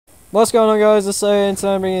What's going on, guys? This is and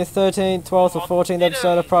today I'm bringing you the 13th, 12th or 14th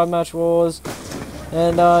episode of Private Match Wars.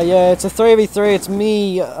 And yeah, it's a 3v3. It's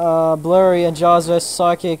me, Blurry, and Jars vs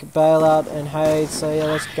Psychic, Bailout, and Hade. So yeah,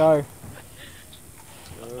 let's go.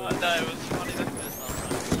 Oh no, it was funny the first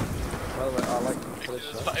time. By the way, I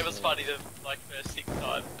like It was funny the first 6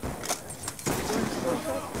 times.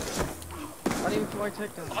 I didn't even feel like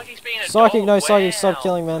taking them. Psychic's being a Psychic, dog. no, Psychic, Wow. stop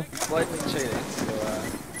killing, man. Slightly cheating, so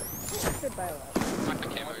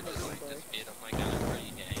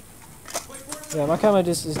Yeah, my camo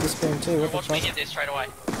is disappearing too. What the Watch me fuck? hit this straight away.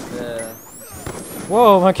 yeah.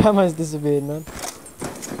 Whoa, my camo's disappeared, man.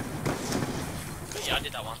 Yeah, I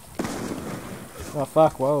did that one. Oh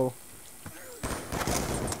fuck, whoa.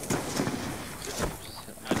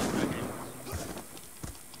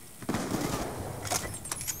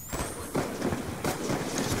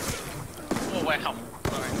 Oh wow.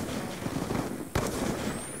 Sorry.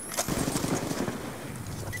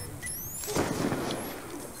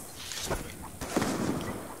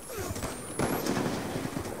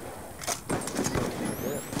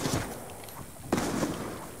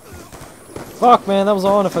 Fuck, man, that was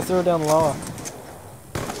on if I threw it down lower.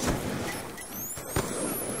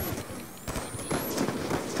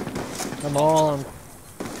 Come on.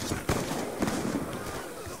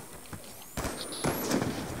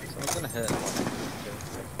 Someone's gonna hit.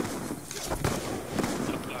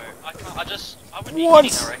 I wouldn't be What?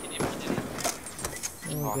 hitting, I reckon, if I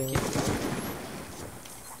didn't. Oh, dear.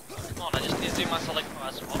 Come on, I just need to do my select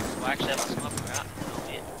fire swap, so I actually have my sniper out, and I'll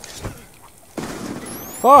hit.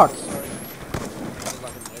 Fuck!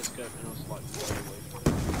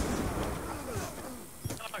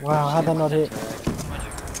 Wow, how'd that not hit?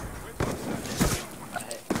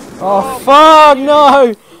 Oh fuck,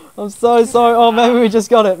 no! I'm so sorry. Oh, maybe we just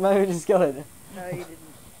got it. Maybe we just got it. No, you didn't.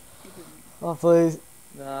 Oh, please.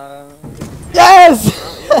 No. Yes!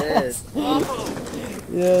 Yes.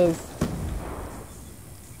 Yes.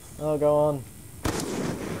 Oh, go on.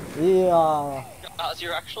 Yeah. Guys,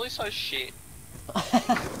 you're actually so shit.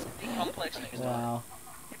 Complex next time. Wow.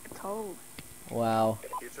 Told. Wow.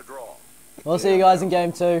 It's a draw. We'll see you guys in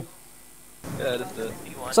game 2. Yeah, just do it.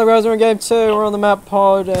 You won. So guys, we're in game 2, we're on the map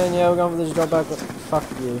pod, and yeah, we're going for this drop back, but fuck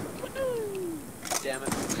you. Damn it.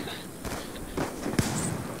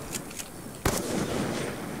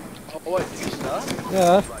 Oh wait, did you start?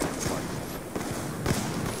 Yeah.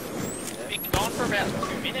 We've been going for about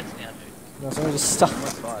 2 minutes now, dude. No, so we just stuck.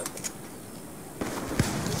 That's 5.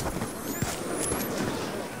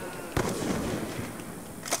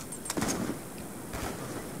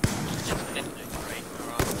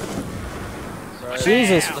 Sorry.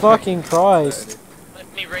 Jesus Wow. fucking Christ.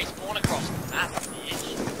 Let me respawn across the map,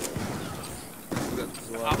 bitch.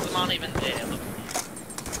 Half of them aren't even there, look.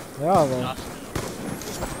 They are then.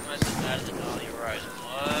 Just almost as bad as the Dahlia Rose.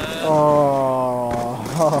 What?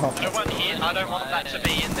 Oh. I don't want here, I don't want that to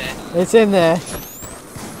be in there. It's in there.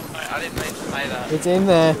 I didn't mean to say that. It's in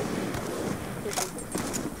there.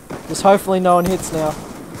 Just hopefully no one hits now.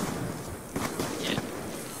 Yeah.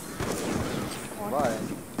 Why?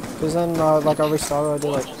 Because then, like, I restart, I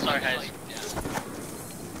do like... Also, Hayes.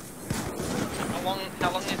 How long is the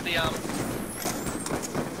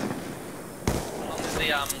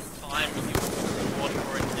time you record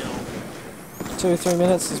for until? 2 or 3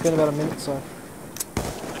 minutes, it's been about a minute, so...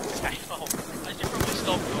 Okay, well, I should probably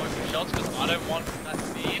stop going for shots because I don't want that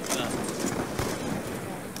to be in the...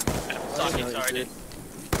 Sorry, sorry, dude.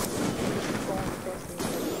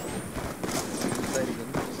 Say it again.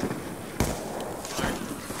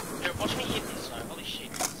 Dude, watch me hit this, though. Holy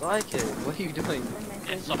shit. Psychic, what are you doing?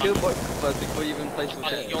 Yeah, You stop killed it. what first before you even placed the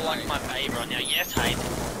You're check. like my babe right now. Yes, Hayden.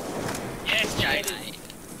 Yes, Jaden.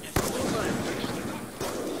 Yes,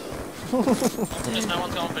 because no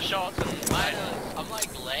one's going for shots and I'm like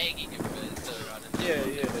lagging a bit so running. Yeah.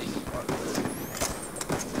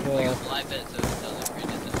 Yeah. Live bit so it doesn't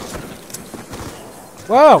print it.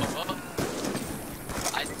 Wow!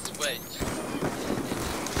 I switched.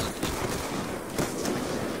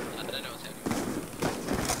 I don't know what's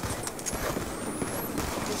happening.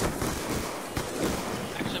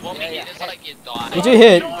 Actually, what we hit is like you die. Did you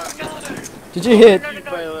hit? Did you hit?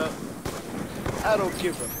 I don't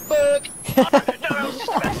give a fuck.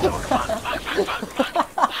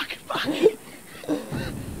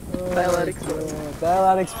 Bailout exposed.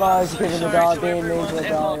 Bailout exposed, So giving the sorry Dahlia to being everyone into the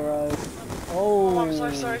ever. Dahlia Road. Oh, I'm so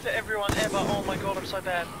Oh. sorry to everyone ever. Oh my god, I'm so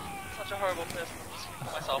bad. Such a horrible person.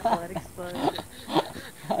 Myself. Bailout exposed.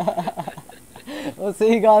 We'll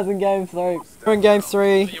see you guys in game 3. We're in game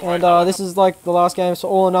 3, and this is like the last game, so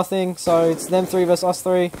all or nothing, so it's them 3 versus us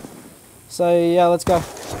 3. So yeah, let's go.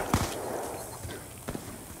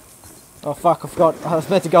 Oh fuck, I forgot. I was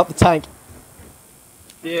meant to go up the tank.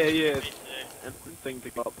 Yeah, yeah. Me too. And thing to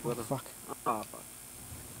go up Oh with him. fuck. Ah, fuck.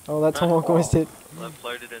 Oh, that tomahawk almost hit. I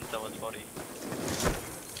floated in someone's body.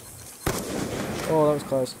 Oh, that was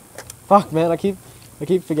close. Fuck, man, I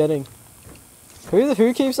keep forgetting.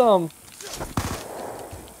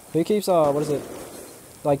 Who keeps what is it?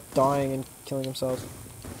 Like dying and killing themselves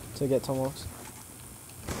to get tomahawks.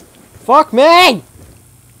 Fuck me!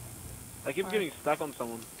 I keep getting stuck on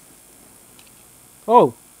someone.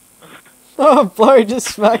 Oh. Oh, Blurry just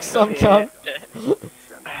smacked some cunt.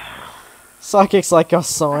 Psychic's like got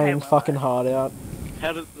sighing fucking hard out.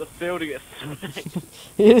 How does the field get smacked?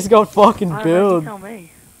 He just got fucking Why don't you billed. tell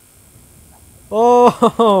me?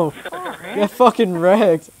 Oh, Oh, get man. fucking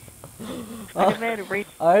wrecked. I just made a re-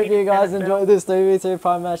 I hope you guys reset enjoyed this 3v3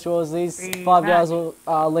 Prime Match Wars. These Rematch. 5 guys will,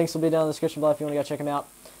 links will be down in the description below if you want to go check them out.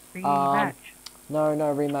 rematch.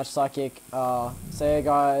 No rematch Psychic. So yeah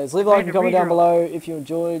guys, leave a like and comment down below if you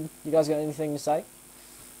enjoyed. You guys got anything to say?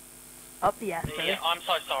 Up the ass, Yeah, I'm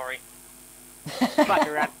so sorry. Fuck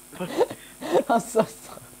around. I'm so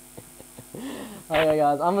sorry. Okay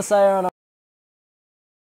guys, I'm Lysaaer and